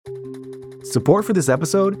Support for this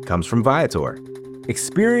episode comes from Viator.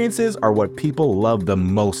 Experiences are what people love the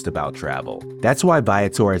most about travel. That's why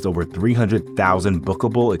Viator has over 300,000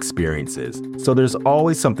 bookable experiences, so there's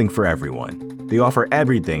always something for everyone. They offer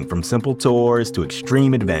everything from simple tours to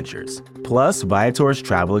extreme adventures. Plus, Viator's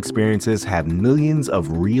travel experiences have millions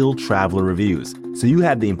of real traveler reviews, so you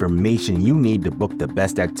have the information you need to book the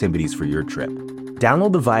best activities for your trip.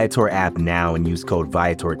 Download the Viator app now and use code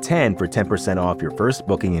Viator10 for 10% off your first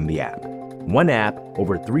booking in the app. One app,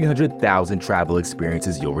 over 300,000 travel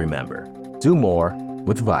experiences you'll remember. Do more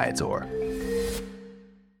with Viator.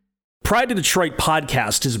 Pride of Detroit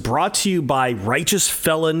podcast is brought to you by Righteous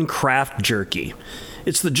Felon Craft Jerky.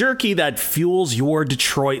 It's the jerky that fuels your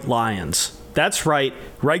Detroit Lions. That's right,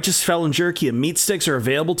 Righteous Felon Jerky and meat sticks are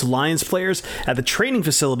available to Lions players at the training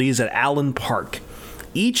facilities at Allen Park.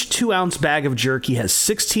 Each 2-ounce bag of jerky has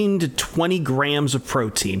 16 to 20 grams of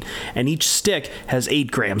protein, and each stick has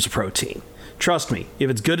 8 grams of protein. Trust me, if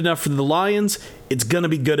it's good enough for the Lions, it's going to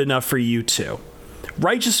be good enough for you too.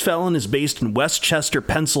 Righteous Felon is based in Westchester,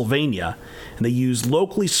 Pennsylvania, and they use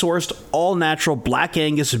locally sourced, all-natural Black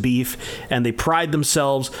Angus beef, and they pride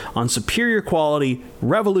themselves on superior quality,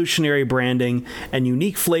 revolutionary branding, and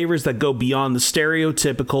unique flavors that go beyond the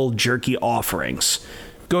stereotypical jerky offerings.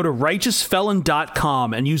 Go to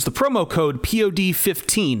righteousfelon.com and use the promo code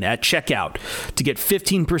POD15 at checkout to get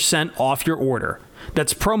 15% off your order.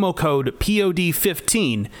 That's promo code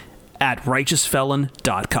POD15 at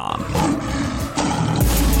righteousfelon.com.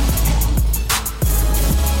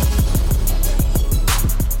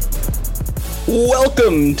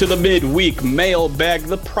 Welcome to the midweek mailbag,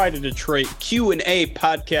 the Pride of Detroit Q&A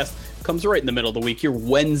podcast. Comes right in the middle of the week, your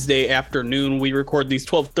Wednesday afternoon. We record these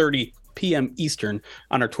 12:30 p.m. Eastern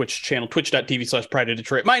on our Twitch channel, twitch.tv/Pride of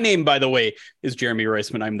Detroit. My name, by the way, is Jeremy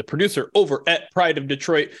Reisman. I'm the producer over at Pride of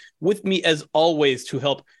Detroit. With me, as always, to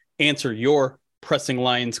help answer your pressing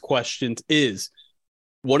Lions questions is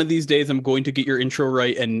one of these days I'm going to get your intro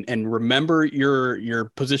right and remember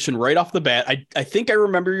your position right off the bat. I think I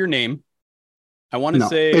remember your name. I want to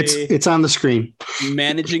say it's on the screen.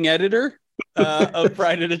 Managing editor of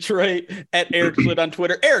Pride of Detroit at Eric Schlitt on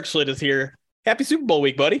Twitter. Eric Schlitt is here. Happy Super Bowl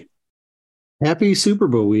week, buddy. Happy Super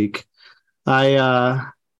Bowl week. I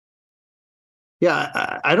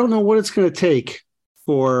don't know what it's going to take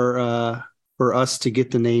for us to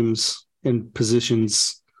get the names and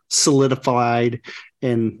positions solidified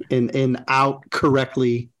and out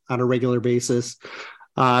correctly on a regular basis.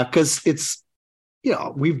 Because it's,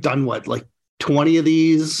 we've done like 20 of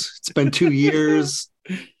these. It's been 2 years.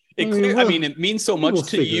 It means so much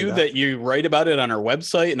to you that you write about it on our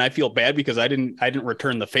website, and I feel bad because I didn't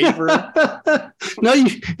return the favor. No,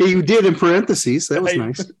 you did in parentheses. That was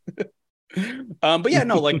nice. But yeah,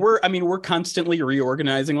 no, we're constantly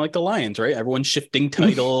reorganizing like the Lions, right? Everyone's shifting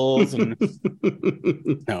titles and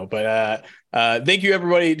thank you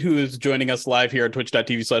everybody who is joining us live here on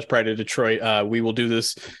twitch.tv/Pride of Detroit. We will do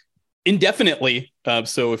this indefinitely.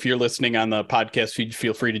 So if you're listening on the podcast feed,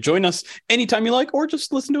 feel free to join us anytime you like, or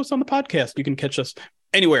just listen to us on the podcast. You can catch us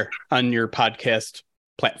anywhere on your podcast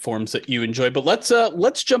platforms that you enjoy. But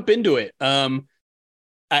let's jump into it.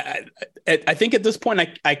 I think at this point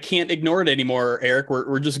I can't ignore it anymore, Eric.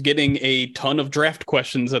 We're just getting a ton of draft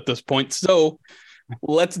questions at this point. So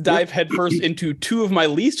let's dive headfirst into two of my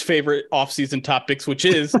least favorite offseason topics, which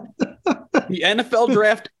is the NFL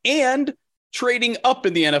draft and trading up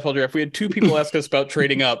in the NFL draft. We had two people ask us about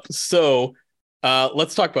trading up. So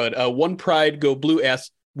let's talk about it. One Pride Go Blue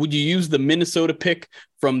asks, would you use the Minnesota pick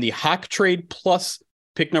from the Hawk trade plus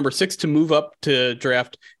pick number 6 to move up to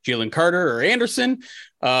draft Jalen Carter or Anderson?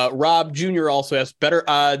 Rob Jr. also asked, better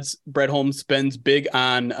odds Brett Holmes spends big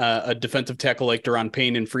on a defensive tackle like Daron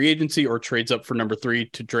Payne in free agency, or trades up for number 3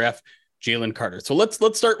 to draft Jalen Carter. So let's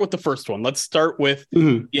start with the first one. Let's start with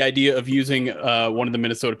the idea of using one of the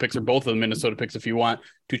Minnesota picks, or both of the Minnesota picks if you want,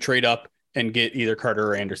 to trade up and get either Carter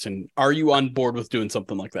or Anderson. Are you on board with doing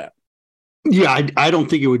something like that? Yeah, I don't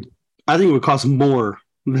think it would. I think it would cost more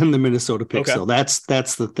than the Minnesota pick. Okay. So that's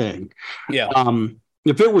the thing. Yeah.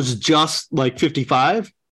 If it was just like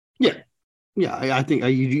 55, yeah, I think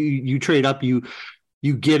you trade up, you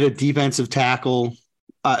get a defensive tackle.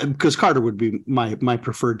 Because Carter would be my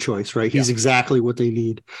preferred choice, right? He's exactly what they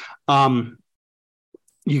need. You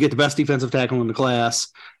get the best defensive tackle in the class,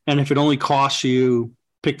 and if it only costs you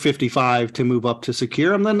pick 55 to move up to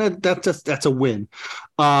secure him, then that's a win.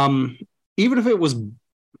 Even if it was,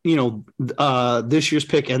 this year's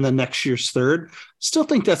pick and then next year's third, still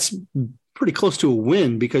think that's pretty close to a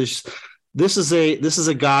win, because this is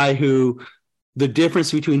a guy who, the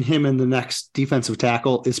difference between him and the next defensive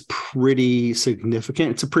tackle is pretty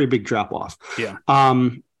significant. It's a pretty big drop off. Yeah.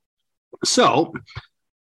 So,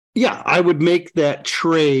 yeah, I would make that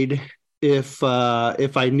trade if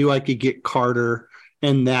I knew I could get Carter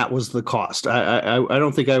and that was the cost. I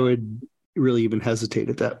don't think I would really even hesitate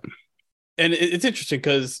at that. And it's interesting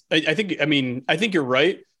because I think you're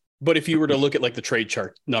right. But if you were to look at like the trade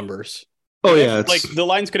chart numbers, like the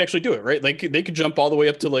Lions could actually do it, right? Like they could jump all the way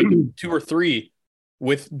up to like 2 or 3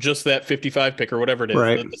 with just that 55 pick or whatever it is,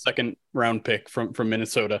 right. the second round pick from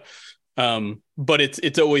Minnesota. But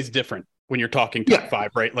it's always different when you're talking top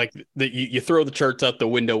 5, right? Like you throw the charts out the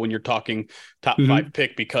window when you're talking top 5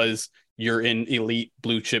 pick because you're in elite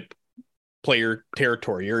blue chip player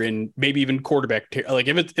territory. You're in maybe even quarterback. Like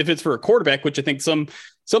if it's for a quarterback, which I think some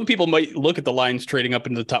people might look at the Lions trading up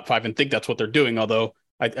into the top 5 and think that's what they're doing. Although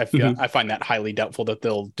I find that highly doubtful that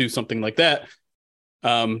they'll do something like that.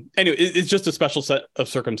 Anyway, it's just a special set of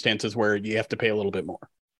circumstances where you have to pay a little bit more.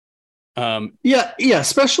 Yeah,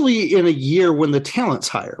 especially in a year when the talent's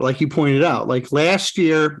higher, like you pointed out. Like last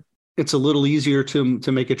year, it's a little easier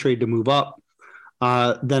to make a trade to move up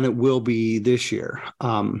than it will be this year.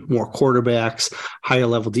 More quarterbacks, higher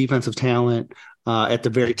level defensive talent at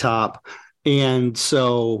the very top, and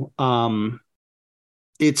so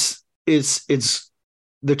it's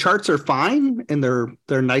the charts are fine and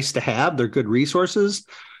they're nice to have. They're good resources,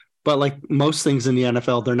 but like most things in the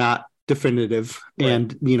NFL, they're not definitive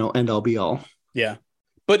and end all be all. Yeah,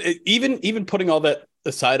 but even putting all that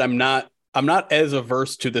aside, I'm not as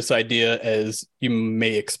averse to this idea as you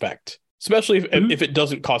may expect, especially if it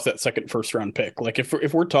doesn't cost that first round pick. Like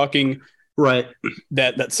if we're talking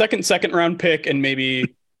that second round pick and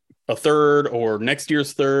maybe a third or next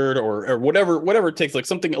year's third or whatever it takes, like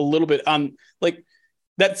something a little bit on like.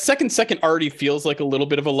 That second already feels like a little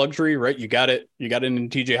bit of a luxury, right? You got it in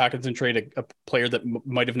TJ Hawkinson trade, a player that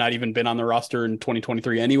might have not even been on the roster in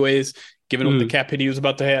 2023 anyways, given what the cap hit he was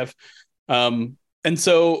about to have. And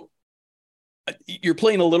so you're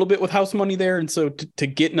playing a little bit with house money there. And so to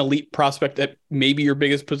get an elite prospect at maybe your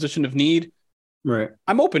biggest position of need, right?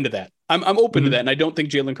 I'm open to that. I'm open to that. And I don't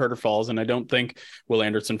think Jalen Carter falls, and I don't think Will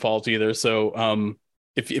Anderson falls either. So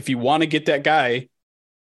if you want to get that guy,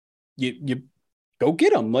 you go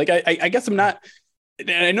get him. Like, I guess I'm not,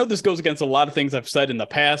 and I know this goes against a lot of things I've said in the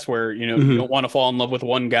past where, you don't want to fall in love with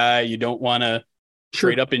one guy. You don't want to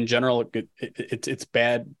trade up in general. It's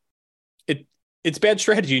bad. It's bad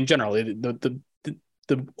strategy in general. The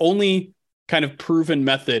only kind of proven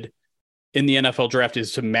method in the NFL draft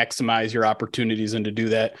is to maximize your opportunities. And to do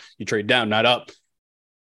that, you trade down, not up.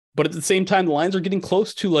 But at the same time, the Lions are getting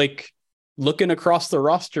close to like looking across the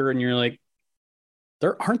roster and you're like,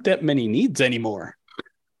 there aren't that many needs anymore.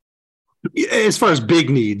 As far as big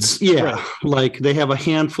needs, like they have a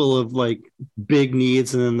handful of like big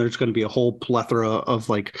needs, and then there's going to be a whole plethora of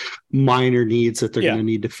like minor needs that they're going to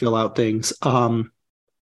need to fill out things.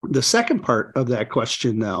 The second part of that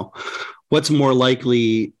question, though, what's more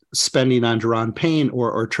likely, spending on Deron Payne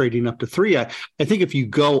or trading up to 3? I think if you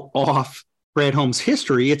go off Brad Holmes'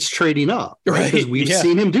 history, it's trading up, right? Because we've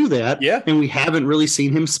seen him do that, and we haven't really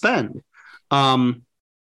seen him spend.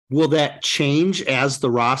 Will that change as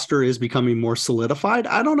the roster is becoming more solidified?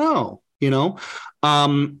 I don't know.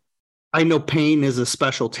 I know Payne is a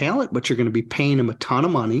special talent, but you're going to be paying him a ton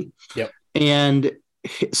of money. Yep. And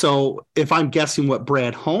so if I'm guessing what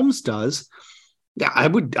Brad Holmes does, I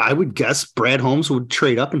would guess Brad Holmes would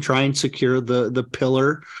trade up and try and secure the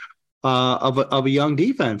pillar of a young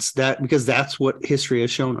defense, because that's what history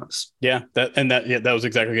has shown us. That was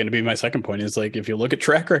exactly going to be my second point, is like, if you look at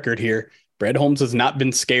track record here, Brad Holmes has not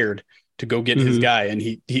been scared to go get his guy. And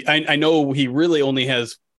I know he really only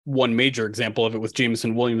has one major example of it with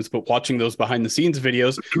Jameson Williams, but watching those behind the scenes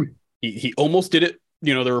videos, he almost did it.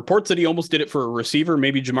 The reports that he almost did it for a receiver,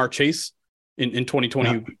 maybe Jamar Chase in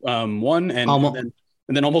 2021, and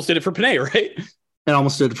then almost did it for Panay, right? And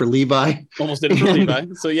almost did it for Levi. Levi.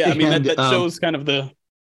 So I mean, that shows kind of the.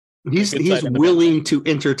 He's willing to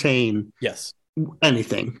entertain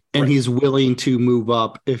anything, and he's willing to move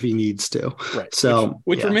up if he needs to. Right. So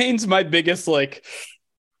which remains my biggest my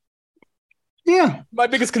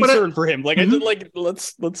biggest concern for him. Like I did, like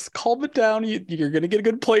let's calm it down. You're going to get a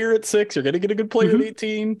good player at 6. You're going to get a good player at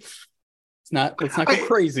 18. Let's not go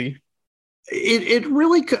crazy. It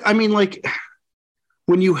really. I mean, like,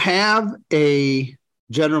 when you have a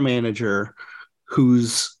general manager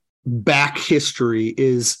whose back history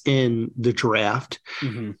is in the draft,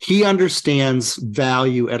 he understands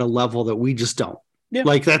value at a level that we just don't. Yeah.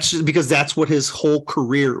 Like, that's just because that's what his whole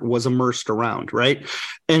career was immersed around, right?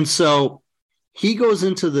 And so he goes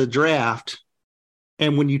into the draft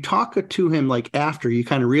And when you talk to him like after, you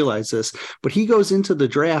kind of realize this, but he goes into the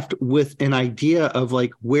draft with an idea of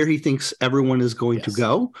like where he thinks everyone is going to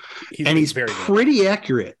go. He's pretty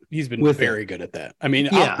accurate. He's been very good at that. I mean,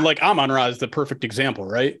 yeah. Amon-Ra is the perfect example,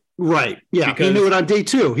 right? Right. Yeah. Because he knew it on day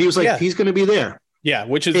 2. He was like, he's going to be there. Yeah.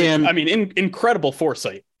 Which is, incredible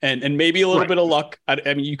foresight and maybe a little bit of luck.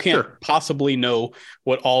 I mean, you can't possibly know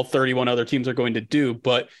what all 31 other teams are going to do,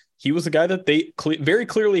 but he was the guy that they very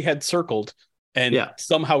clearly had circled and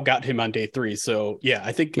somehow got him on day 3. So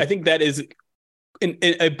I think that is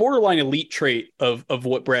a borderline elite trait of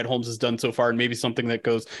what Brad Holmes has done so far, and maybe something that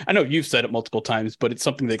goes, I know you've said it multiple times, but it's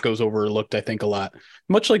something that goes overlooked, I think, a lot,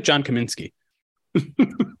 much like John Kaminsky.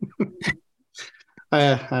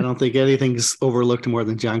 I don't think anything's overlooked more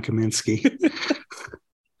than John Kaminsky.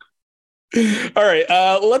 All right,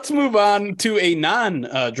 let's move on to a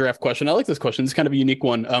non-draft question. I like this question. It's kind of a unique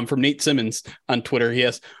one from Nate Simmons on Twitter. He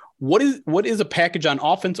asks, what is a package on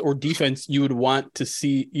offense or defense you would want to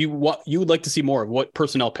see? You would like to see more of? What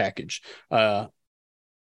personnel package? Let's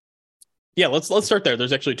start there.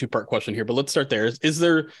 There's actually a 2-part question here, but let's start there. Is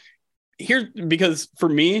there here, because for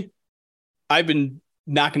me, I've been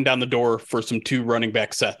knocking down the door for some 2 running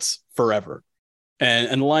back sets forever,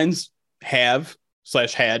 and the Lions had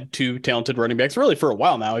 2 talented running backs really for a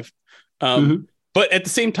while now. But at the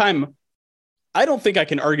same time, I don't think I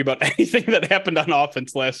can argue about anything that happened on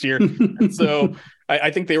offense last year. So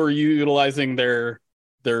I think they were utilizing their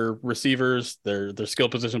receivers, their skill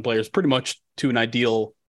position players pretty much to an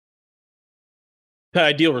ideal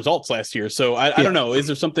results last year. So I don't know. Is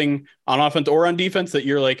there something on offense or on defense that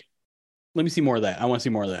you're like, let me see more of that? I want to see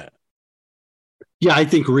more of that. Yeah, I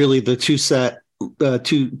think really the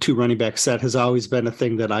two running back set has always been a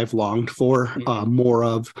thing that I've longed for more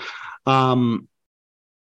of.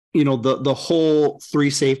 The whole 3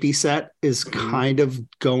 safety set is kind of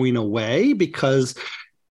going away because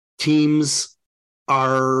teams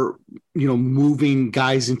are, moving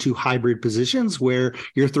guys into hybrid positions where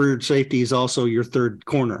your third safety is also your third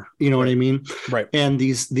corner. You know what I mean? Right. And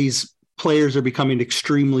these players are becoming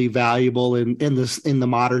extremely valuable in the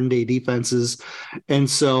modern day defenses. And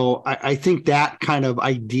so I think that kind of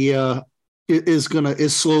idea is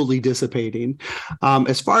slowly dissipating.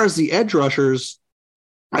 As far as the edge rushers,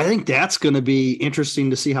 I think that's going to be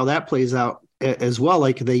interesting to see how that plays out as well.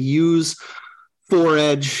 Like they use 4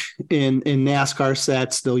 edge in NASCAR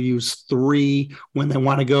sets. They'll use 3 when they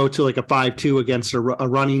want to go to like a 5-2 against a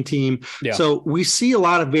running team. Yeah. So we see a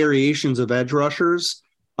lot of variations of edge rushers.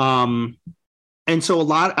 And so a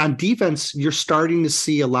lot on defense, you're starting to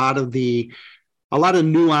see a lot of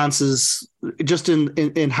nuances just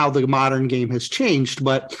in how the modern game has changed,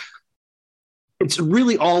 but it's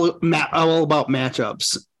really all about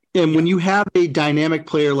matchups. And when you have a dynamic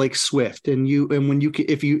player like Swift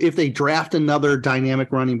if they draft another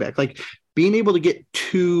dynamic running back, like being able to get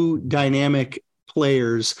 2 dynamic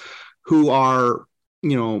players who are,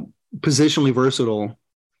 positionally versatile,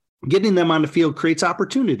 getting them on the field creates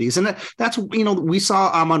opportunities. And that's, we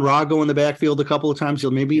saw Amon-Ra go in the backfield a couple of times.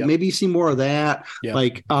 Maybe you see more of that. Yep.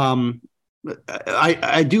 Like, I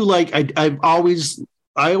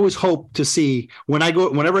always hope to see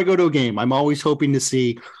whenever I go to a game, I'm always hoping to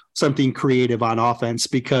see something creative on offense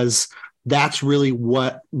because that's really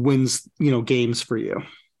what wins, games for you.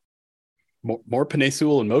 More Penei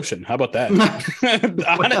Sewell in motion. How about that? And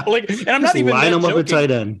I'm not even line them up at tight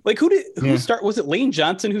end. Like who start? Was it Lane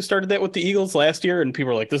Johnson who started that with the Eagles last year? And people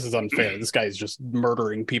were like, "This is unfair. This guy's just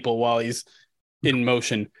murdering people while he's in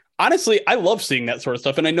motion." Honestly, I love seeing that sort of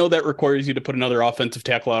stuff, and I know that requires you to put another offensive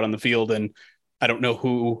tackle out on the field. And I don't know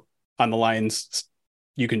who on the Lions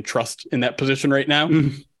you can trust in that position right now.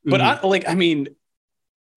 But and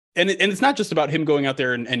it's not just about him going out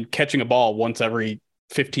there and catching a ball once every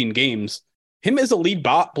 15 games. Him as a lead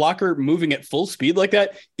blocker moving at full speed like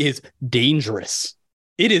that is dangerous.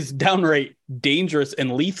 It is downright dangerous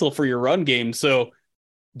and lethal for your run game. So,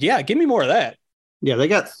 yeah, give me more of that. Yeah, they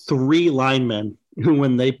got 3 linemen who,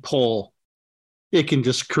 when they pull, it can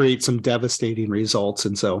just create some devastating results.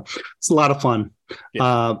 And so it's a lot of fun,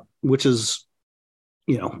 which is,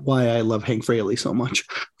 why I love Hank Fraley so much.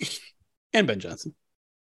 And Ben Johnson.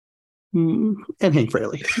 And Hank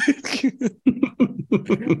Fraley.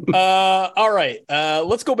 All right.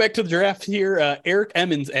 Let's go back to the draft here. Eric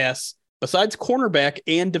Emmons asks, besides cornerback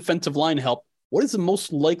and defensive line help, what is the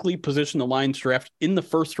most likely position the Lions draft in the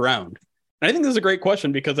first round? And I think this is a great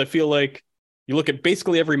question because I feel like you look at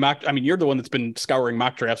basically every mock. I mean, you're the one that's been scouring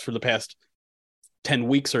mock drafts for the past 10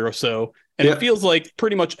 weeks or so. And it feels like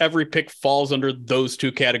pretty much every pick falls under those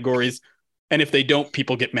 2 categories. And if they don't,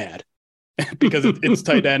 people get mad. because it's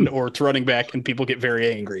tight end or it's running back, and people get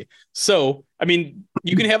very angry. So, I mean,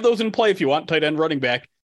 you can have those in play if you want, tight end, running back.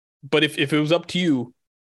 But if it was up to you,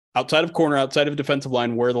 outside of corner, outside of defensive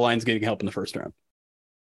line, where are the lines getting help in the first round?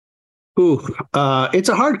 It's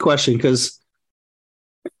a hard question because,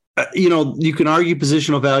 you can argue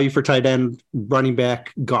positional value for tight end, running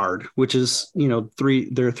back, guard, which is,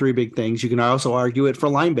 there are three big things. You can also argue it for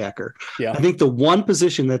linebacker. Yeah. I think the one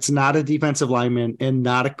position that's not a defensive lineman and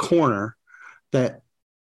not a corner that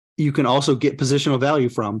you can also get positional value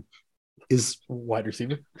from is wide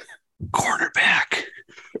receiver, cornerback.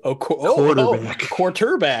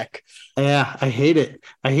 Quarterback. Yeah, I hate it.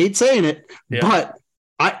 I hate saying it, but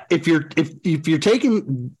if you're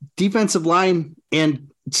taking defensive line and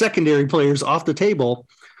secondary players off the table,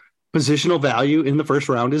 positional value in the first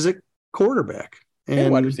round is a quarterback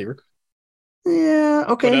and wide receiver. Yeah,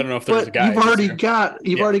 okay. But I don't know if there's a guy.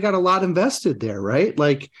 You've already got a lot invested there, right?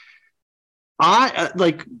 Look,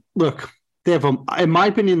 they have in my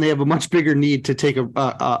opinion, they have a much bigger need to take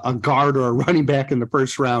a guard or a running back in the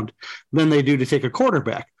first round than they do to take a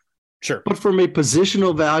quarterback. Sure. But from a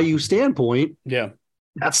positional value standpoint,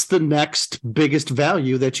 that's the next biggest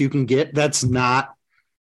value that you can get. That's not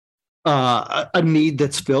a need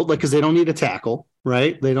that's filled, because they don't need a tackle,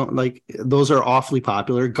 right? They don't those are awfully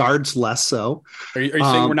popular. Guards less so. Are you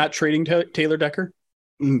saying we're not trading Taylor Decker?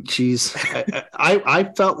 Geez,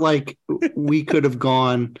 I felt like we could have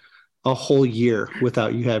gone a whole year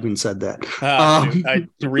without you having said that. I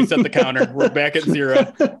reset the counter. We're back at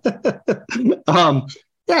 0.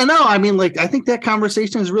 I think that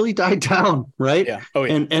conversation has really died down, right? Yeah. Oh,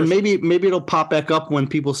 yeah. And maybe it'll pop back up when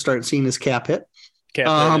people start seeing his cap hit.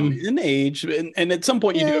 And age, and at some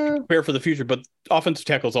point you do have to prepare for the future. But offensive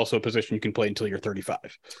tackle is also a position you can play until you're 35.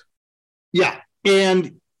 Yeah,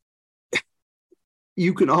 and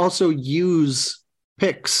you can also use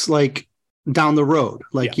picks down the road.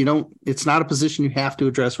 It's not a position you have to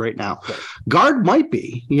address right now. Right. Guard might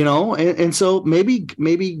be, and so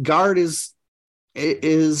maybe guard is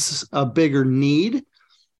a bigger need.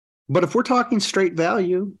 But if we're talking straight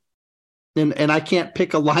value, and I can't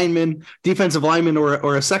pick a defensive lineman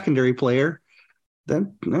or a secondary player,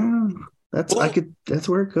 then that's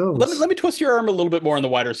where it goes. Let me twist your arm a little bit more on the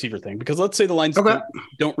wide receiver thing, because let's say the Lions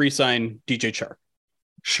don't re-sign DJ Chark.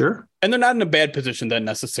 Sure. And they're not in a bad position then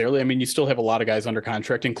necessarily. I mean, you still have a lot of guys under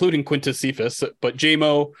contract, including Quintus Cephas, but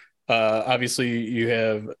JMO, obviously you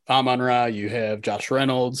have Amon-Ra, you have Josh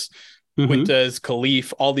Reynolds, Quintez,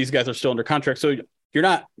 Khalif, all these guys are still under contract. So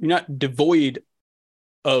you're not devoid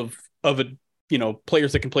of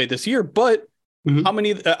players that can play this year, but how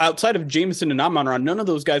many outside of Jameson and Amon-Ra, none of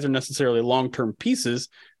those guys are necessarily long-term pieces.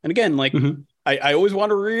 And again, I always want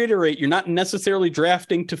to reiterate, you're not necessarily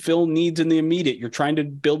drafting to fill needs in the immediate. You're trying to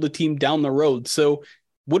build a team down the road. So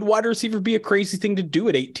would wide receiver be a crazy thing to do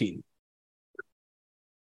at 18?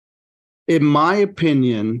 In my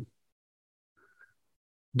opinion,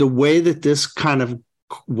 the way that this kind of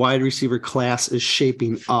wide receiver class is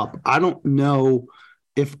shaping up, I don't know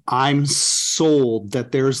if I'm sold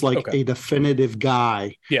that there's a definitive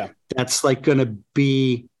guy that's going to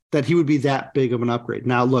be that he would be that big of an upgrade.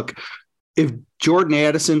 Now, look, if Jordan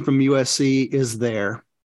Addison from USC is there,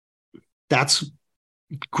 that's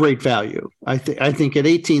great value. I think at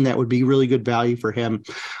 18, that would be really good value for him.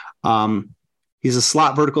 He's a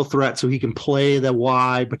slot vertical threat, so he can play the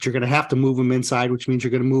Y, but you're going to have to move him inside, which means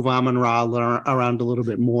you're going to move Amon-Ra around a little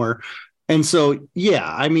bit more. And so,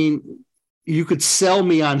 you could sell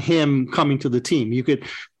me on him coming to the team. You could,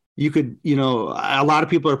 a lot of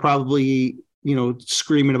people are probably,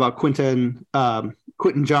 screaming about Quentin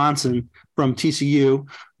Johnson from TCU,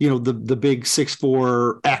 the big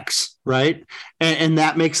 6'4" X, right? And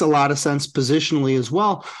that makes a lot of sense positionally as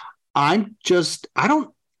well.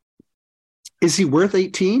 Is he worth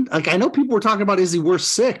 18? I know people were talking about, is he worth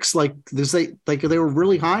 6? They were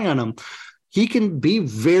really high on him. He can be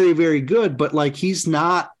very, very good, but he's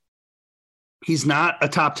not a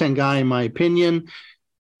top 10 guy in my opinion.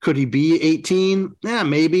 Could he be 18? Yeah,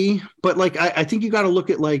 maybe. But I think you got to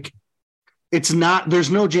look at there's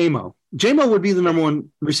no JMO. JMO would be the number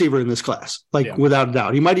one receiver in this class, without a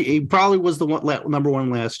doubt. He probably was the number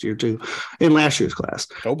one last year too, in last year's class.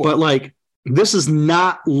 Oh boy. But this is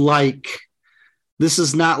not like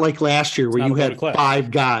last year where you had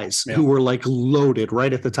 5 guys who were loaded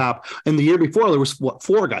right at the top. And the year before there was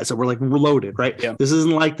 4 guys that were loaded, right? Yeah. This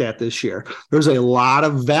isn't like that this year. There's a lot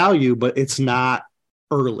of value, but it's not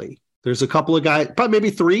early. There's a couple of guys, probably maybe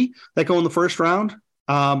 3 that go in the first round.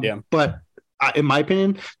 But in my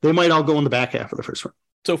opinion, they might all go in the back half of the first round.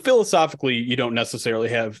 So philosophically, you don't necessarily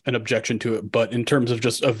have an objection to it, but in terms of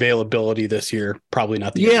just availability this year, probably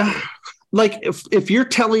not the year. like if you're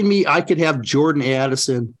telling me I could have Jordan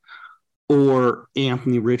Addison or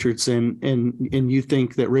Anthony Richardson, and you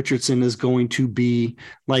think that Richardson is going to be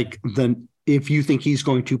like if you think he's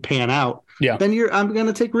going to pan out, then I'm going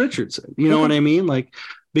to take Richardson. You know what I mean? Like,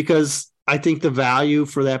 because I think the value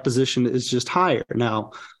for that position is just higher.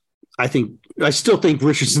 Now, I still think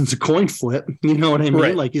Richardson's a coin flip. You know what I mean?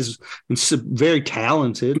 Right. Like he's very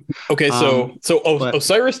talented. Okay. So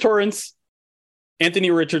Osiris Torrance, Anthony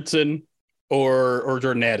Richardson, or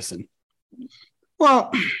Jordan Addison.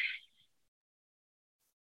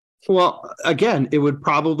 Well, again, it would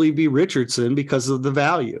probably be Richardson because of the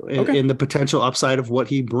value and the potential upside of what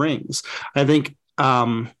he brings. I think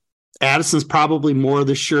Addison's probably more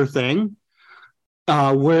the sure thing,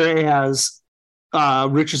 whereas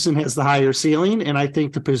Richardson has the higher ceiling. And I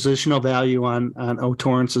think the positional value on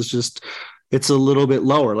Torrance is just, it's a little bit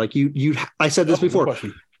lower. Like I said this before,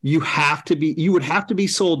 you would have to be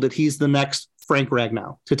sold that he's the next Frank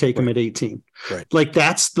Ragnow to take him at 18. Right. Like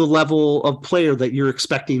that's the level of player that you're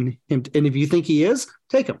expecting him to, and if you think he is,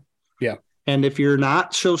 take him. Yeah. And if you're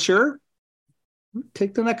not so sure,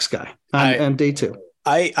 take the next guy on day 2.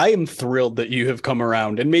 I am thrilled that you have come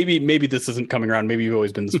around, and maybe this isn't coming around. Maybe you've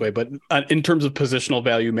always been this way, but in terms of positional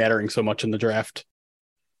value mattering so much in the draft.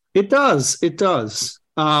 It does.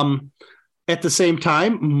 At the same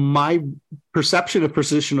time, my perception of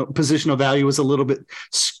positional value is a little bit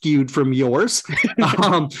skewed from yours.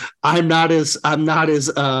 I'm not as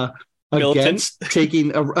against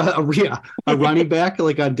taking a running back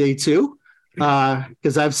like on day 2,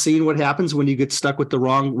 because I've seen what happens when you get stuck with the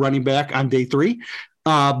wrong running back on day 3.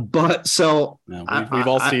 But so we've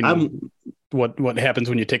all seen what happens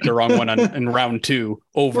when you take the wrong one in round 2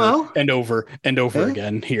 over and over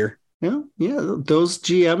again here. Yeah, those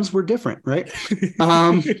GMs were different, right? This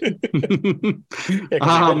one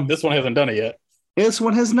hasn't done it yet. This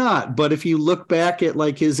one has not. But if you look back at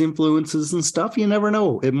like his influences and stuff, you never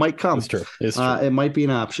know. It might come. It's true. It might be an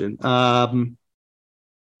option.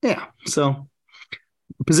 So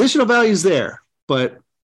positional value is there, but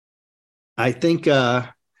I think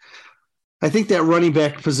that running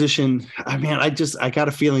back position. I got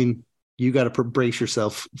a feeling you got to brace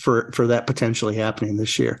yourself for that potentially happening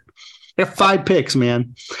this year. They have 5 picks,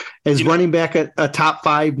 man. Is running back a top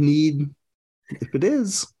 5 need? If it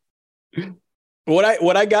is,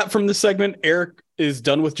 what I got from this segment, Eric is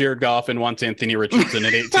done with Jared Goff and wants Anthony Richardson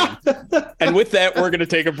at 18. And with that, we're going to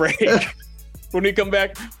take a break. When we come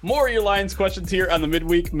back, more of your Lions questions here on the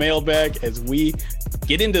midweek mailbag as we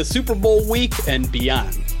get into Super Bowl week and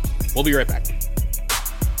beyond. We'll be right back.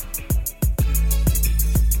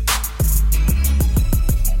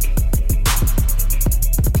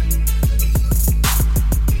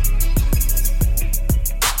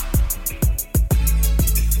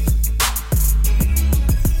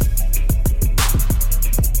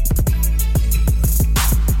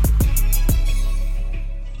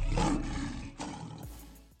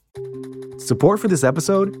 Support for this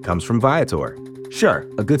episode comes from Viator. Sure,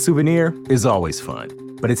 a good souvenir is always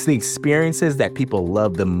fun, but it's the experiences that people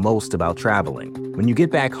love the most about traveling. When you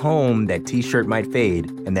get back home, that t-shirt might fade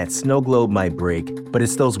and that snow globe might break, but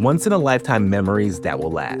it's those once-in-a-lifetime memories that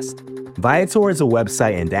will last. Viator is a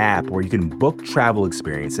website and app where you can book travel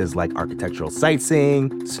experiences like architectural sightseeing,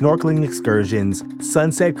 snorkeling excursions,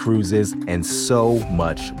 sunset cruises, and so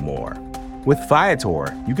much more. With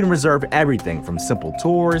Viator, you can reserve everything from simple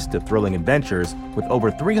tours to thrilling adventures with over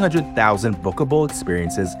 300,000 bookable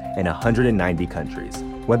experiences in 190 countries.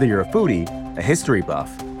 Whether you're a foodie, a history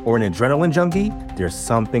buff, or an adrenaline junkie, there's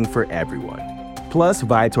something for everyone. Plus,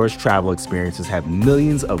 Viator's travel experiences have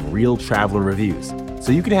millions of real traveler reviews,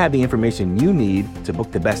 so you can have the information you need to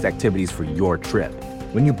book the best activities for your trip.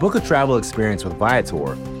 When you book a travel experience with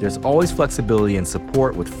Viator, there's always flexibility and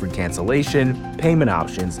support with free cancellation, payment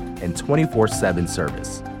options, and 24/7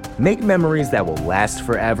 service. Make memories that will last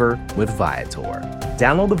forever with Viator.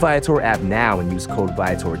 Download the Viator app now and use code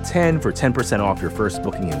Viator10 for 10% off your first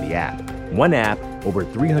booking in the app. One app, over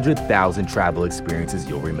 300,000 travel experiences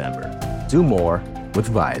you'll remember. Do more with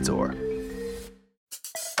Viator.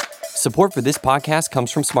 Support for this podcast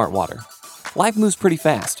comes from Smartwater. Life moves pretty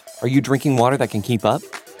fast. Are you drinking water that can keep up?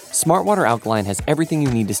 Smartwater Alkaline has everything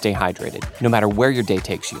you need to stay hydrated, no matter where your day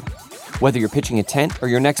takes you. Whether you're pitching a tent or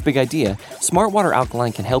your next big idea, Smartwater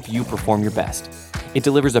Alkaline can help you perform your best. It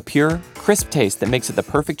delivers a pure, crisp taste that makes it the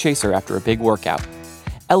perfect chaser after a big workout.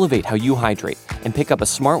 Elevate how you hydrate and pick up a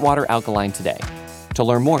Smartwater Alkaline today. To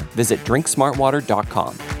learn more, visit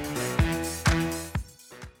drinksmartwater.com.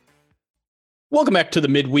 Welcome back to the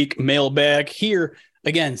midweek mailbag here.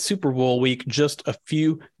 Again, Super Bowl week, just a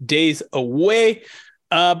few days away.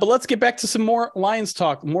 But let's get back to some more Lions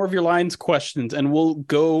talk, more of your Lions questions, and we'll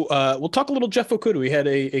talk a little Jeff Okudah. We had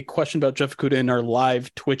a question about Jeff Okudah in our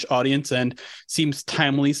live Twitch audience, and seems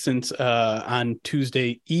timely since on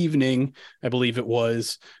Tuesday evening, I believe it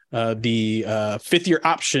was, the fifth-year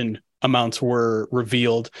option amounts were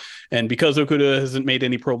revealed. And because Okudah hasn't made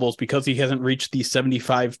any Pro Bowls, because he hasn't reached the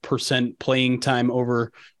 75% playing time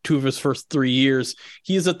over 2 of his first 3 years,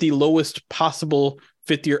 he is at the lowest possible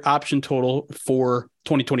fifth-year option total for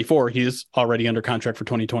 2024. He is already under contract for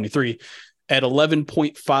 2023 at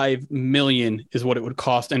 $11.5 million is what it would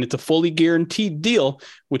cost. And it's a fully guaranteed deal,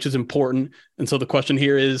 which is important. And so the question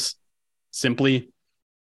here is simply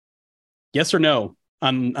yes or no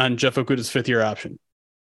on Jeff Okudah's fifth-year option.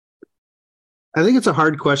 I think it's a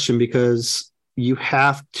hard question because you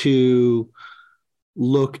have to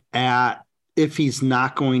look at, if he's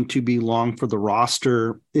not going to be long for the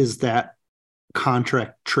roster, is that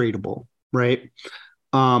contract tradable, right?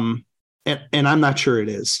 And I'm not sure it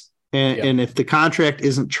is. And if the contract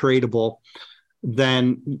isn't tradable,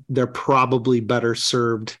 then they're probably better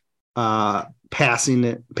served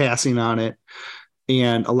passing on it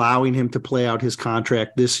and allowing him to play out his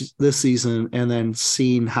contract this season, and then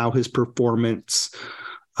seeing how his performance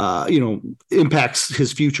impacts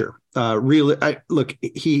his future.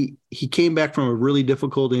 He came back from a really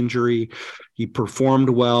difficult injury. He performed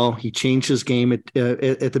well. He changed his game at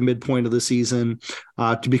the midpoint of the season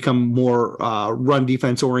to become more run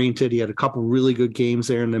defense oriented. He had a couple really good games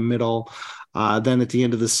there in the middle. Then at the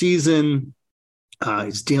end of the season,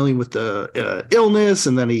 he's dealing with the illness,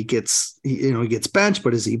 and then he gets benched.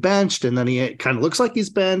 But is he benched? And then he kind of looks like he's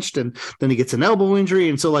benched, and then he gets an elbow injury,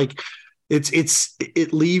 and so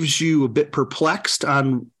it leaves you a bit perplexed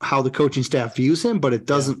on how the coaching staff views him, but it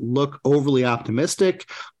doesn't look overly optimistic.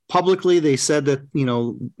 Publicly, they said that,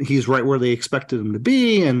 he's right where they expected him to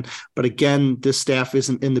be. But again, this staff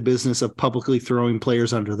isn't in the business of publicly throwing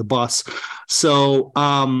players under the bus. So,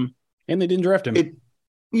 and they didn't draft him.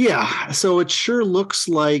 So it sure looks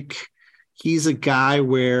like he's a guy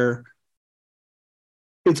where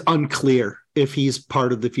it's unclear if he's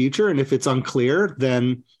part of the future. And if it's unclear,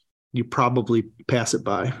 then you probably pass it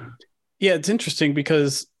by. Yeah, it's interesting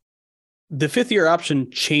because the fifth-year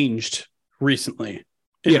option changed recently.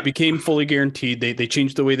 It became fully guaranteed. They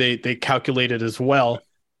changed the way they calculate it as well.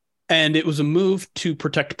 And it was a move to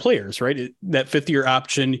protect players, right? That fifth-year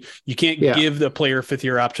option, you can't give the player a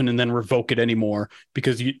fifth-year option and then revoke it anymore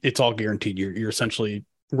because it's all guaranteed. You're essentially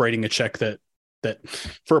writing a check that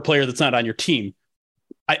for a player that's not on your team.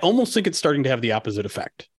 I almost think it's starting to have the opposite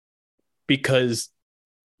effect because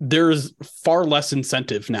there's far less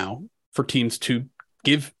incentive now for teams to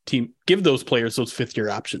give those players those fifth-year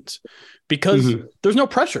options because there's no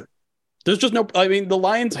pressure. There's just no, the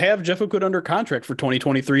Lions have Jeff Okudah under contract for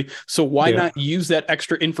 2023. So why not use that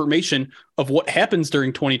extra information of what happens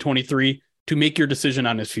during 2023 to make your decision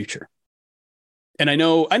on his future? And I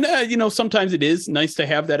know, sometimes it is nice to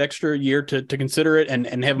have that extra year to consider it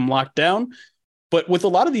and have them locked down. But with a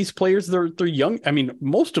lot of these players, they're young.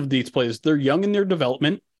 Most of these players, they're young in their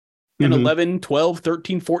development. And 11, 12,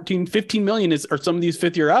 13, 14, 15 million are some of these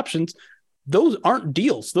fifth-year options. Those aren't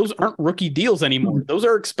deals. Those aren't rookie deals anymore. Those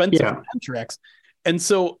are expensive contracts. And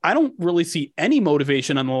so I don't really see any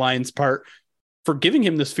motivation on the Lions' part for giving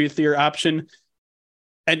him this fifth-year option.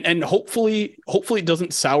 And hopefully it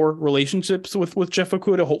doesn't sour relationships with Jeff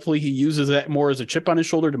Okudah. Hopefully he uses that more as a chip on his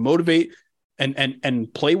shoulder to motivate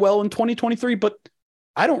and play well in 2023. But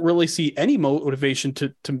I don't really see any motivation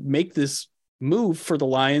to make this move for the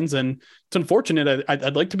Lions. And it's unfortunate.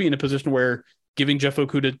 I'd like to be in a position where giving Jeff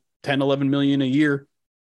Okudah 10, 11 million a year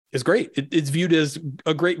is great. It's viewed as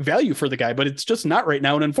a great value for the guy, but it's just not right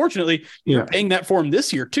now. And unfortunately, you're paying that for him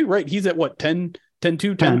this year too, right? He's at what, 10,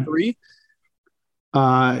 2, 10, 3?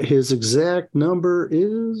 His exact number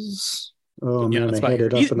is,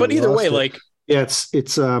 but either way, it's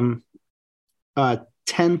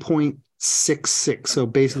 10.66. So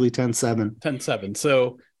basically 10.7. 10.7.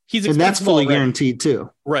 So and that's fully guaranteed too.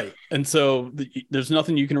 Right. And so there's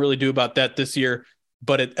nothing you can really do about that this year.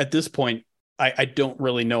 But at this point, I don't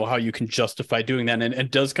really know how you can justify doing that. And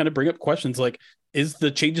it does kind of bring up questions like, is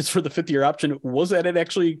the changes for the fifth-year option, was that an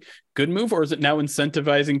actually good move, or is it now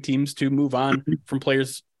incentivizing teams to move on from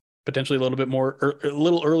players potentially a little bit more or a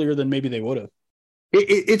little earlier than maybe they would have?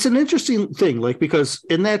 It's an interesting thing, because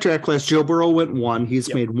in that draft class, Joe Burrow went 1.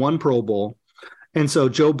 He's made 1 Pro Bowl. And so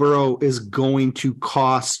Joe Burrow is going to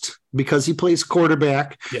cost, because he plays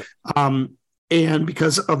quarterback, and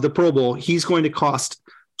because of the Pro Bowl, he's going to cost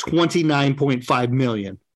 $29.5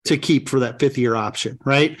 million to keep for that fifth-year option,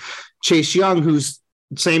 right? Chase Young, who's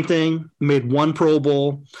same thing, made 1 Pro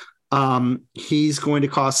Bowl, he's going to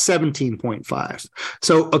cost 17.5.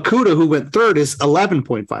 So Okudah, who went third, is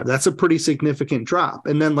 11.5. That's a pretty significant drop.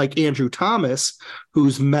 And then like Andrew Thomas,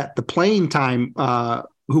 who's met the playing time,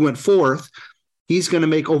 who went fourth, he's going to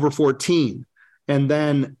make over 14. And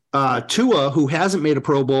then Tua, who hasn't made a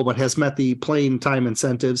Pro Bowl but has met the playing time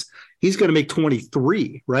incentives, he's going to make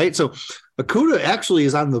 23, right? So Okudah actually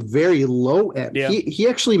is on the very low end. Yeah. He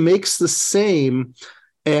actually makes the same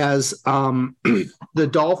as the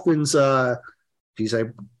Dolphins. Geez,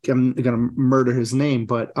 I'm going to murder his name,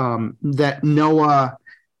 but that Noah.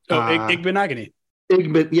 Igbenogany.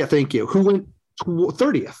 Yeah, thank you. Who went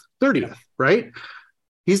 30th, Yeah. right?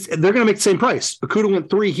 They're going to make the same price. Okudah went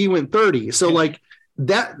 3, he went 30. So like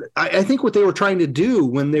that, I think what they were trying to do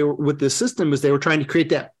when they were with this system is they were trying to create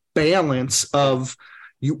that balance of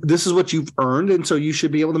this is what you've earned, and so you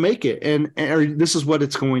should be able to make it, or this is what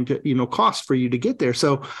it's going to cost for you to get there.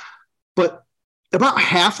 So, but about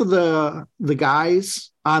half of the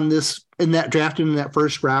guys on this in that drafted in that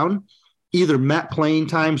first round either met playing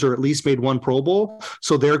times or at least made one Pro Bowl.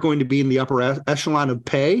 So they're going to be in the upper echelon of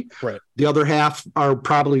pay. Right. The other half are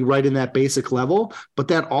probably right in that basic level, but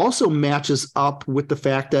that also matches up with the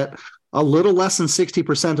fact that a little less than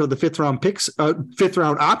 60% of the fifth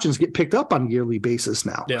round options get picked up on a yearly basis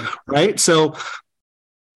now. Yeah. Right. So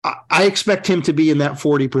I expect him to be in that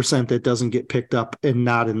 40% that doesn't get picked up and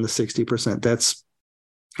not in the 60%. That's,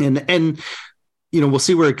 and we'll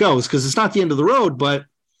see where it goes, because it's not the end of the road, but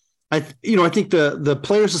I think the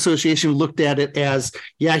Players Association looked at it as,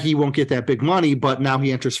 he won't get that big money, but now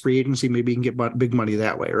he enters free agency. Maybe he can get big money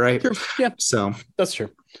that way. Right. Sure. Yeah. So that's true.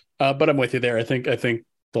 But I'm with you there. I think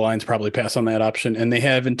the Lions probably pass on that option, and they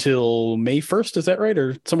have until May 1st. Is that right?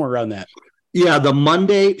 Or somewhere around that? Yeah. The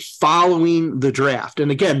Monday following the draft. And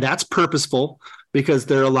again, that's purposeful because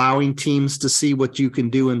they're allowing teams to see what you can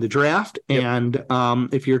do in the draft. Yep. And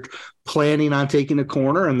if you're planning on taking a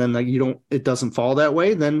corner and then it doesn't fall that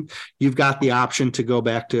way, then you've got the option to go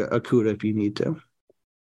back to Okudah if you need to.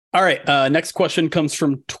 All right. Next question comes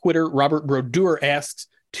from Twitter. Robert Brodeur asks,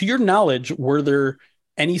 to your knowledge, were there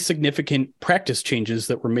any significant practice changes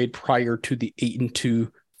that were made prior to the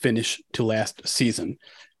 8-2 finish to last season?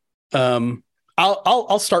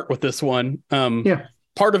 I'll start with this one.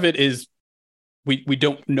 Part of it is we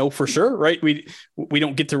don't know for sure, right? We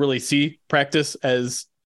don't get to really see practice as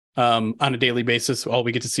on a daily basis. All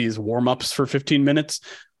we get to see is warm-ups for 15 minutes.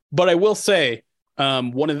 But I will say,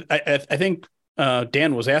 I think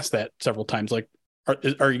Dan was asked that several times, like, are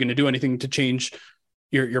you going to do anything to change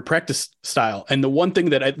your practice style? And the one thing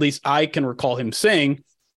that at least I can recall him saying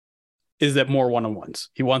is that more one-on-ones.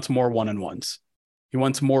 He wants more one-on-ones. He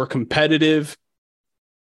wants more competitive,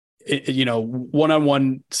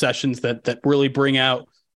 one-on-one sessions that really bring out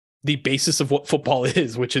the basis of what football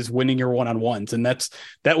is, which is winning your one-on-ones. And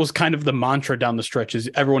that was kind of the mantra down the stretch, is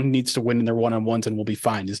everyone needs to win in their one-on-ones and we'll be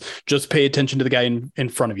fine. Is just pay attention to the guy in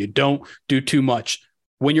front of you. Don't do too much.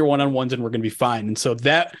 Win your one-on-ones and we're going to be fine. And so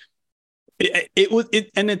that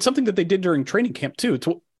and it's something that they did during training camp too. It's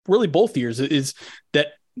really both years is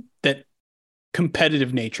that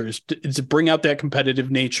competitive nature is to bring out that competitive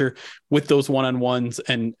nature with those one-on-ones.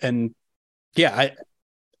 And I'm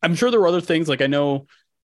sure there were other things. Like I know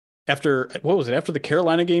after the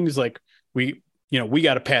Carolina game, he's like, we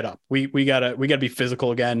got to pad up. We got to be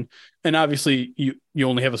physical again. And obviously you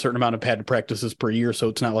only have a certain amount of padded practices per year. So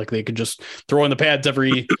it's not like they could just throw in the pads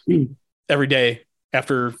every day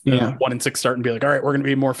after 1-6 start and be like, all right, we're going to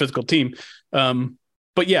be a more physical team.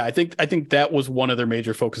 But yeah, I think that was one of their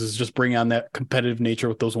major focuses, just bring on that competitive nature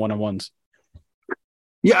with those one-on-ones.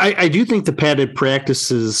 Yeah, I do think the padded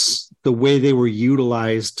practices, the way they were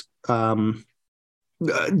utilized,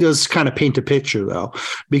 does kind of paint a picture though,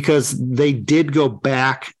 because they did go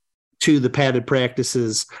back to the padded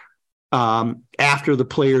practices after the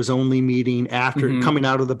players only meeting, after coming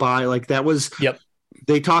out of the bye. Like that was,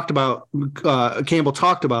 they talked about, Campbell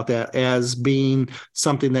talked about that as being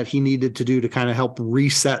something that he needed to do to kind of help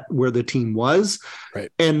reset where the team was.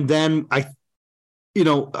 Right. And then I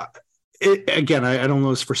don't know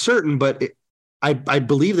this for certain, but I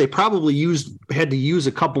believe they probably had to use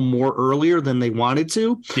a couple more earlier than they wanted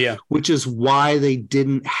to. Yeah. Which is why they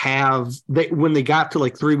didn't have, when they got to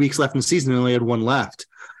like 3 weeks left in the season, they only had one left.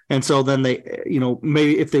 And so then they,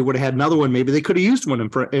 maybe if they would have had another one, maybe they could have used one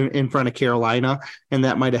in front of Carolina, and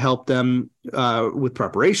that might have helped them with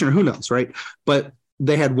preparation, or who knows, right? But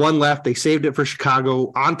they had one left. They saved it for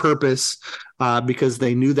Chicago on purpose because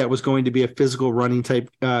they knew that was going to be a physical running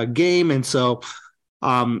type game. And so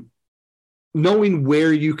knowing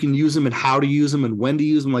where you can use them and how to use them and when to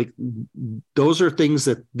use them, like those are things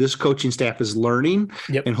that this coaching staff is learning,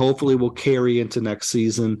 and hopefully will carry into next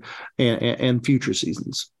season and future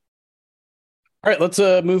seasons. All right, let's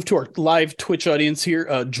move to our live Twitch audience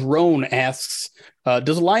here. Drone asks,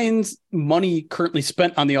 does Lions money currently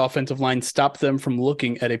spent on the offensive line stop them from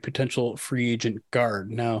looking at a potential free agent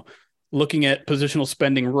guard? Now, looking at positional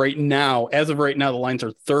spending right now, as of right now, the Lions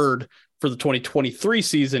are third for the 2023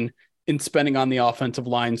 season in spending on the offensive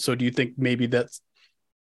line. So do you think maybe that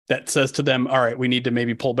says to them, all right, we need to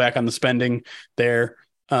maybe pull back on the spending there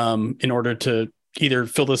in order to either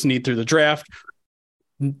fill this need through the draft,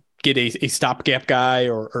 get a stopgap guy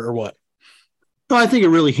or what? No, I think it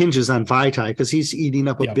really hinges on Vitae because he's eating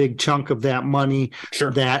up a big chunk of that money.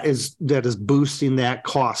 Sure. that is boosting that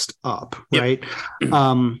cost up, right?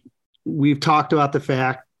 We've talked about the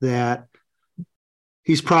fact that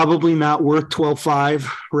he's probably not worth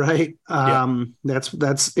 12.5, right?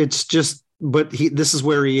 That's it's just, but this is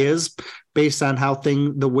where he is based on how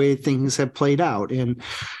the way things have played out. And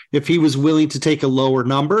if he was willing to take a lower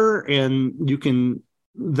number, and you can,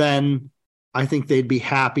 then I think they'd be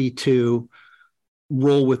happy to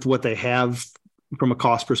roll with what they have from a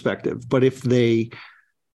cost perspective. But if they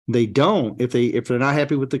don't, if they're not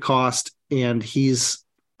happy with the cost and he's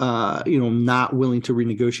not willing to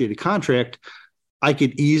renegotiate a contract, I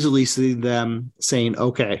could easily see them saying,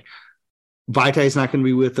 okay, Vitae's not going to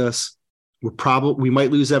be with us. We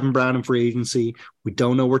might lose Evan Brown in free agency. We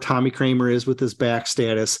don't know where Tommy Kramer is with his back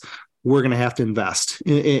status. We're going to have to invest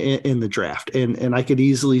in the draft. And I could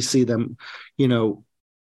easily see them,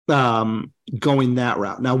 going that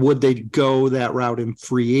route. Now, would they go that route in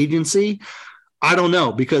free agency? I don't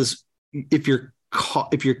know, because if you're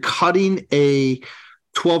cutting a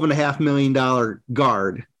 $12.5 million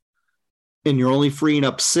guard and you're only freeing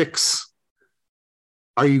up 6,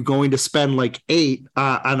 are you going to spend like 8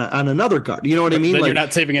 on another guard? You know what I mean? Then like, you're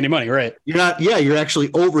not saving any money, right? You're not. Yeah, you're actually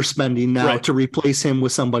overspending now to replace him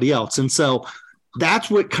with somebody else. And so that's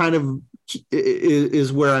what kind of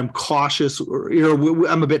is where I'm cautious, or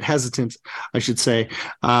I'm a bit hesitant, I should say,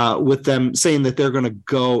 with them saying that they're going to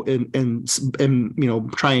go and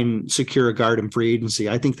try and secure a guard in free agency.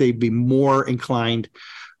 I think they'd be more inclined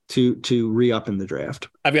to re-up in the draft.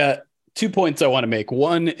 I've got 2 points I want to make.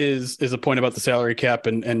 One is a point about the salary cap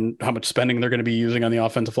and how much spending they're going to be using on the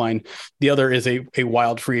offensive line. The other is a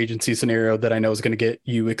wild free agency scenario that I know is going to get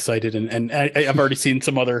you excited. And I've already seen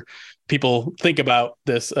some other people think about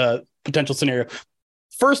this potential scenario.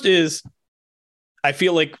 First is, I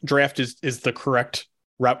feel like draft is the correct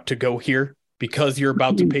route to go here because you're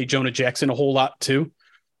about to pay Jonah Jackson a whole lot too.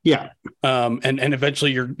 Yeah. And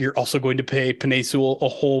eventually you're also going to pay Penei Sewell a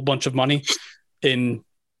whole bunch of money in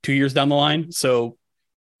 2 years down the line. So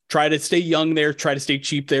try to stay young there, try to stay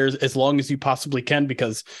cheap there as long as you possibly can,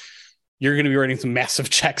 because you're going to be writing some massive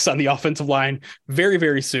checks on the offensive line very,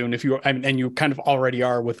 very soon. And you kind of already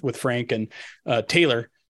are with Frank and Taylor.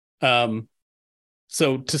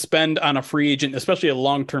 So to spend on a free agent, especially a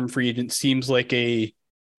long-term free agent, seems like a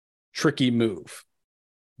tricky move.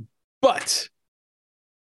 But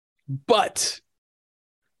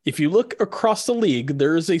if you look across the league,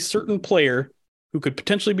 there is a certain player who could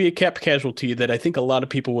potentially be a cap casualty that I think a lot of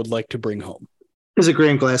people would like to bring home. Is it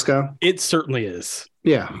Graham Glasgow? It certainly is.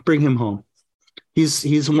 Yeah, bring him home.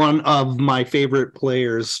 He's one of my favorite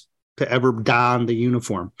players to ever don the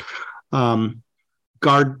uniform.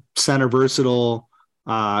 Guard, center, versatile.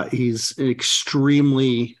 He's an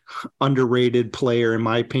extremely underrated player, in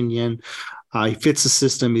my opinion. He fits the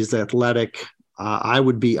system. He's athletic. I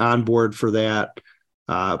would be on board for that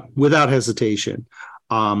without hesitation.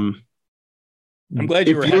 I'm glad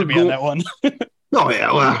you were ahead of me on that one. Oh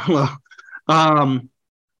yeah.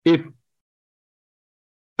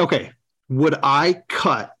 Would I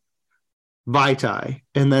cut Vitae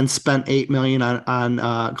and then spend $8 million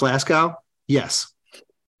on Glasgow? Yes,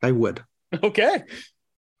 I would. Okay.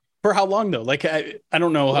 For how long though? Like I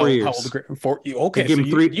don't know how old. Okay, give him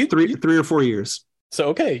three or 4 years. So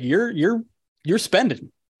okay, you're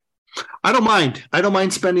spending. I don't mind. I don't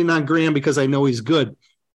mind spending on Graham because I know he's good.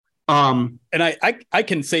 And I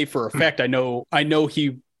can say for a fact I know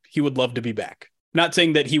he would love to be back. Not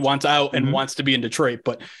saying that he wants out and wants to be in Detroit,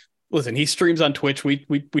 but listen, he streams on Twitch. We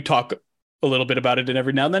talk a little bit about it, and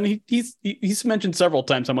every now and then he's mentioned several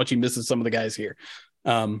times how much he misses some of the guys here.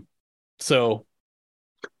 So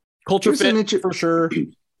culture fit for sure.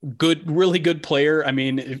 Good, really good player. I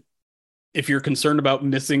mean, if you're concerned about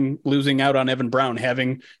losing out on Evan Brown,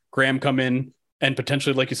 having Graham come in and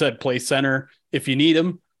potentially, like you said, play center if you need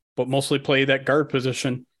him, but mostly play that guard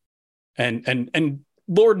position. And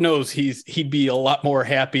Lord knows he'd be a lot more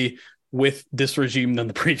happy with this regime than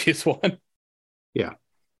the previous one. Yeah.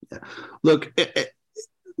 Look,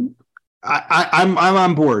 I'm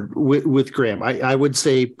on board with Graham. I would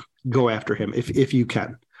say go after him if you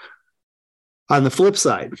can. On the flip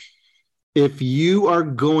side, if you are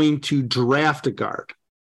going to draft a guard,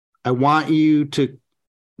 I want you to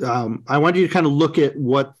kind of look at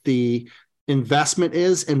what the investment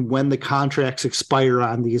is and when the contracts expire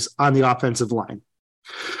on the offensive line.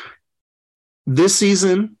 This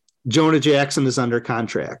season, Jonah Jackson is under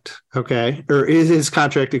contract, okay? Or his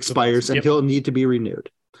contract expires and he'll need to be renewed.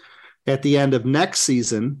 At the end of next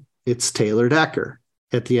season, it's Taylor Decker.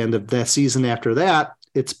 At the end of that season after that,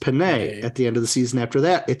 it's Panay. At the end of the season after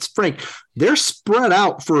that, it's Frank. They're spread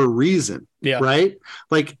out for a reason, right?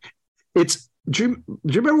 Like do you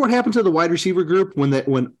remember what happened to the wide receiver group when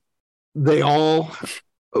all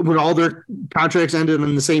their contracts ended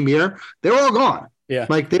in the same year? They were all gone. Yeah.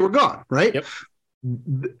 Like they were gone, right? Yep.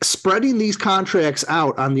 Spreading these contracts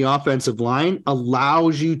out on the offensive line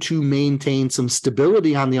allows you to maintain some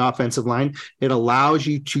stability on the offensive line. It allows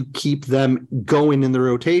you to keep them going in the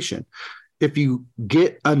rotation. If you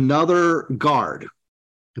get another guard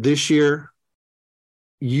this year,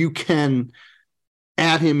 you can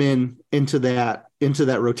add him into that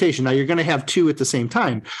rotation. Now you're going to have two at the same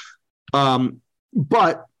time.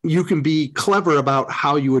 But you can be clever about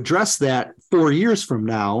how you address that 4 years from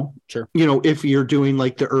now. Sure. If you're doing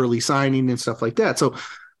like the early signing and stuff like that. So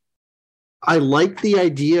I like the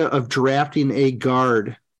idea of drafting a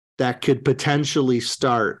guard that could potentially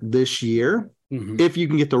start this year if you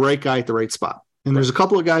can get the right guy at the right spot. And there's a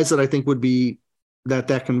couple of guys that I think would be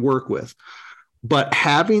that can work with. But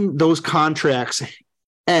having those contracts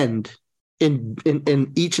end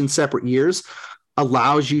in each in separate years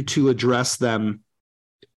allows you to address them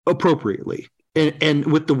appropriately. And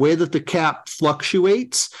with the way that the cap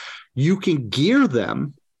fluctuates, you can gear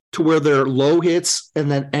them to where they're low hits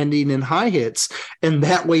and then ending in high hits. And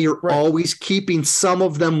that way you're always keeping some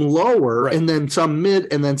of them lower and then some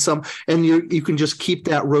mid and then some, and you can just keep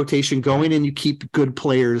that rotation going and you keep good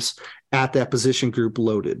players at that position group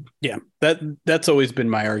loaded. Yeah. That's always been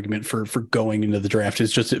my argument for going into the draft.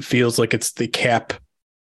 Is just, it feels like it's the cap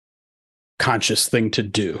conscious thing to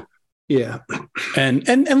do. Yeah. And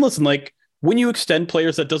listen, like when you extend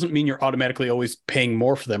players, that doesn't mean you're automatically always paying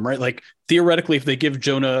more for them, right? Like theoretically, if they give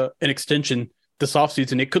Jonah an extension this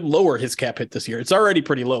offseason, it could lower his cap hit this year. It's already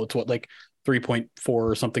pretty low. It's like 3.4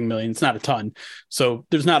 or something million. It's not a ton. So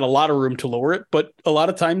there's not a lot of room to lower it, but a lot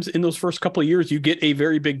of times in those first couple of years, you get a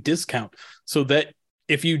very big discount so that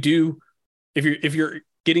if you're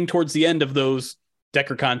getting towards the end of those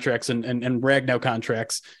Decker contracts and Ragnow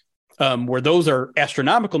contracts, where those are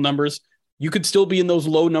astronomical numbers, you could still be in those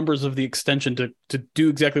low numbers of the extension to do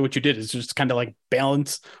exactly what you did. It's just kind of like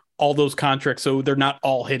balance all those contracts so they're not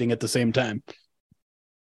all hitting at the same time.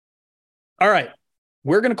 All right.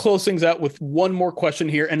 We're going to close things out with one more question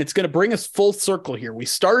here, and it's going to bring us full circle here. We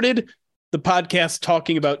started the podcast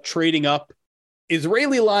talking about trading up.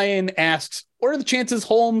 Israeli Lion asks, what are the chances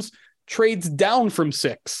Holmes trades down from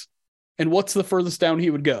 6? And what's the furthest down he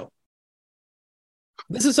would go?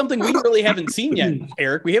 This is something we really haven't seen yet,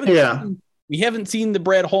 Eric. We haven't seen the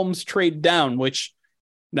Brad Holmes trade down, which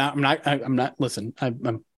I'm not. Listen,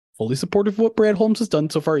 I'm fully supportive of what Brad Holmes has done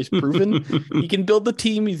so far. He's proven he can build the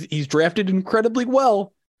team. He's drafted incredibly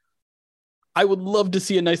well. I would love to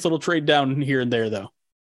see a nice little trade down here and there, though.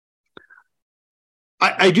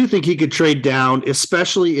 I do think he could trade down,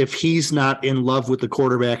 especially if he's not in love with the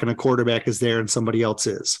quarterback and a quarterback is there and somebody else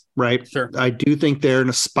is, right? Sure. I do think they're in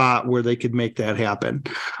a spot where they could make that happen.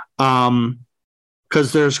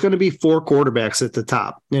 Because there's going to be 4 quarterbacks at the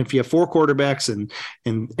top. And if you have 4 quarterbacks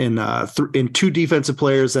and 2 defensive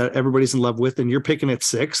players that everybody's in love with, and you're picking at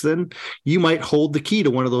 6, then you might hold the key to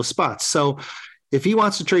one of those spots. So if he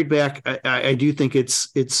wants to trade back, I do think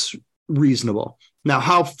it's reasonable. Now,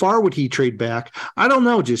 how far would he trade back? I don't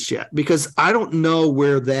know just yet, because I don't know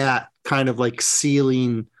where that kind of like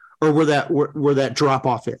ceiling or where that drop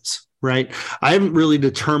off is. Right. I haven't really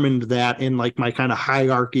determined that in like my kind of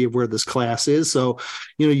hierarchy of where this class is. So,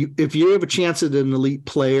 if you have a chance at an elite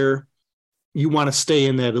player, you want to stay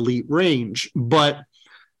in that elite range, but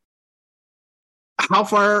how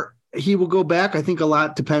far he will go back, I think a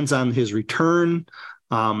lot depends on his return.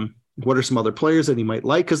 What are some other players that he might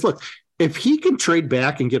like? Because look, if he can trade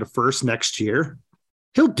back and get a first next year,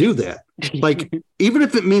 he'll do that. Like, even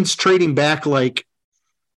if it means trading back, like,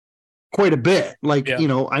 quite a bit, like,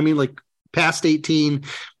 like past 18,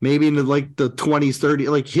 maybe into like the 20s, 30.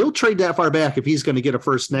 Like he'll trade that far back if he's going to get a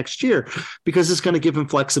first next year, because it's going to give him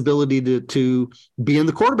flexibility to be in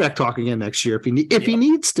the quarterback talk again next year if he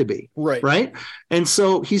needs to be. Right. And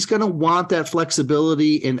so he's going to want that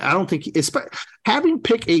flexibility. And I don't think having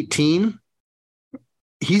pick 18,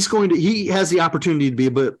 he has the opportunity to be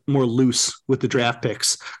a bit more loose with the draft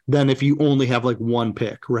picks than if you only have like one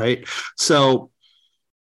pick. Right. So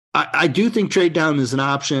I do think trade down is an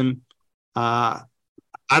option. I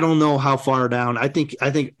don't know how far down. I think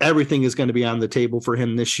everything is going to be on the table for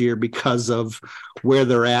him this year because of where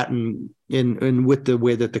they're at and with the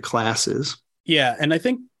way that the class is. Yeah, and I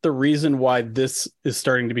think the reason why this is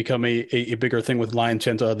starting to become a bigger thing with Lions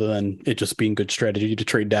fans, other than it just being good strategy to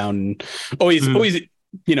trade down and always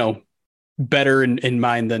better in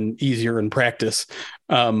mind than easier in practice.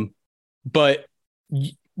 But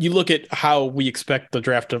you look at how we expect the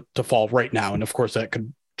draft to fall right now, and of course that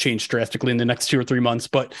could change drastically in the next 2 or 3 months,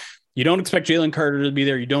 but you don't expect Jalen Carter to be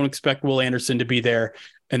there. You don't expect Will Anderson to be there.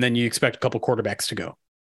 And then you expect a couple quarterbacks to go.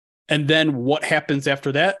 And then what happens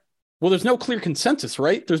after that? Well, there's no clear consensus,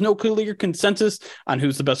 right? There's no clear consensus on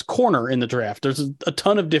who's the best corner in the draft. There's a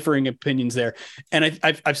ton of differing opinions there. And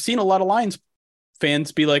I've seen a lot of Lions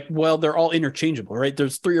fans be like, well, they're all interchangeable, right?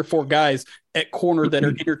 There's 3 or 4 guys at corner that are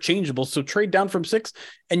interchangeable. So trade down from 6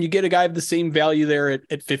 and you get a guy of the same value there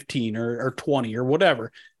at 15 or 20 or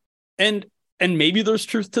whatever. And maybe there's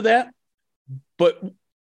truth to that, but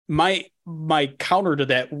my counter to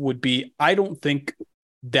that would be, I don't think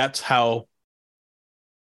that's how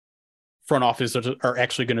front offices are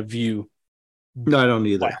actually going to view. No, I don't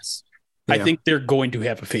either. Class. Yeah. I think they're going to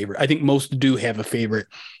have a favorite. I think most do have a favorite.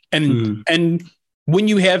 And when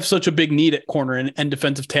you have such a big need at corner and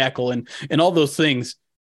defensive tackle and all those things,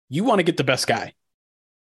 you want to get the best guy,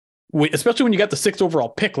 especially when you got the 6th overall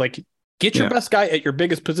pick. Like, get your best guy at your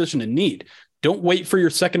biggest position in need. Don't wait for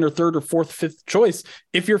your 2nd or 3rd or 4th, 5th choice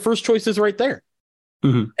if your first choice is right there.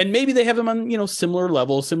 And maybe they have them on, similar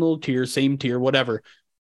level, similar tier, same tier, whatever.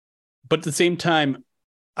 But at the same time,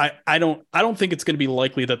 I don't think it's going to be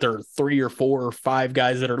likely that there are 3 or 4 or 5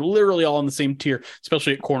 guys that are literally all in the same tier,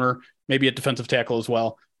 especially at corner, maybe at defensive tackle as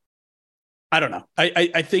well. I don't know.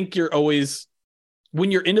 I think you're always,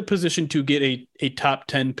 when you're in a position to get a top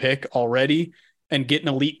 10 pick already and get an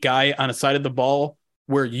elite guy on a side of the ball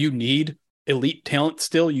where you need elite talent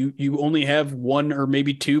still, you only have 1 or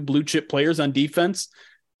maybe 2 blue chip players on defense.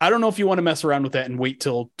 I don't know if you want to mess around with that and wait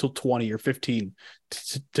till 20 or 15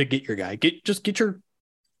 to get your guy. Get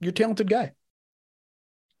your talented guy.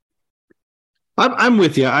 I'm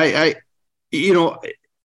with you.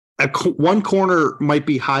 One corner might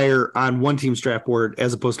be higher on one team's draft board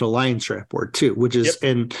as opposed to a Lions draft board too, which is,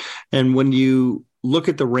 and when you look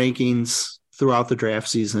at the rankings throughout the draft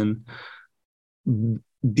season,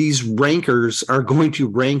 these rankers are going to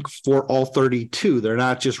rank for all 32. They're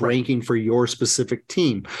not just ranking for your specific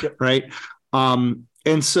team. Right.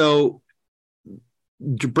 And so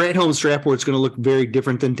Brant Holmes' draft board is going to look very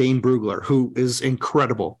different than Dane Brugler, who is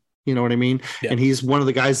incredible. You know what I mean? And he's one of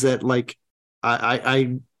the guys that, like,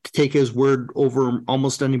 I take his word over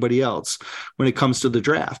almost anybody else when it comes to the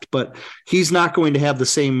draft, but he's not going to have the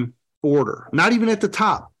same order, not even at the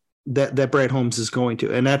top that Brant Holmes is going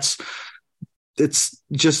to. And it's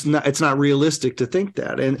not realistic to think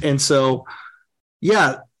that. And so,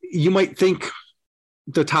 you might think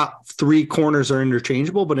the top 3 corners are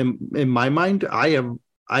interchangeable, but in my mind, I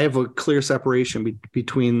have a clear separation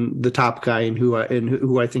between the top guy and who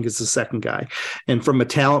I think is the second guy. And from a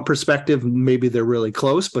talent perspective, maybe they're really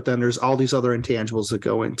close, but then there's all these other intangibles that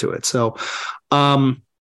go into it. So I'm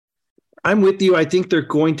with you. I think they're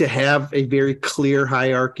going to have a very clear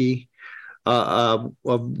hierarchy of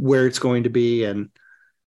where it's going to be. And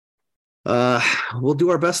we'll do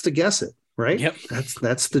our best to guess it. Right. Yep.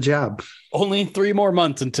 That's the job. Only 3 more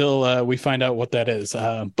months until we find out what that is.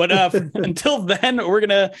 But until then, we're going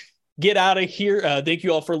to get out of here. Thank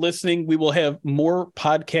you all for listening. We will have more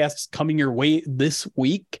podcasts coming your way this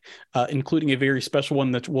week, including a very special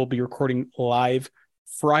one that we'll be recording live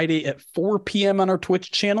Friday at 4 p.m. on our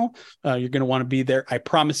Twitch channel. You're going to want to be there. I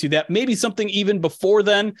promise you that. Maybe something even before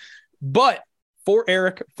then. But for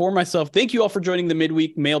Eric, for myself, thank you all for joining the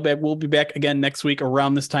midweek mailbag. We'll be back again next week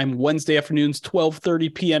around this time, Wednesday afternoons,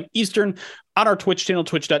 12:30 p.m. Eastern on our Twitch channel,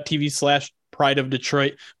 twitch.tv/Pride of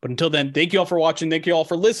Detroit. But until then, thank you all for watching. Thank you all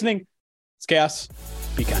for listening. It's Gas.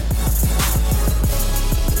 Be kind.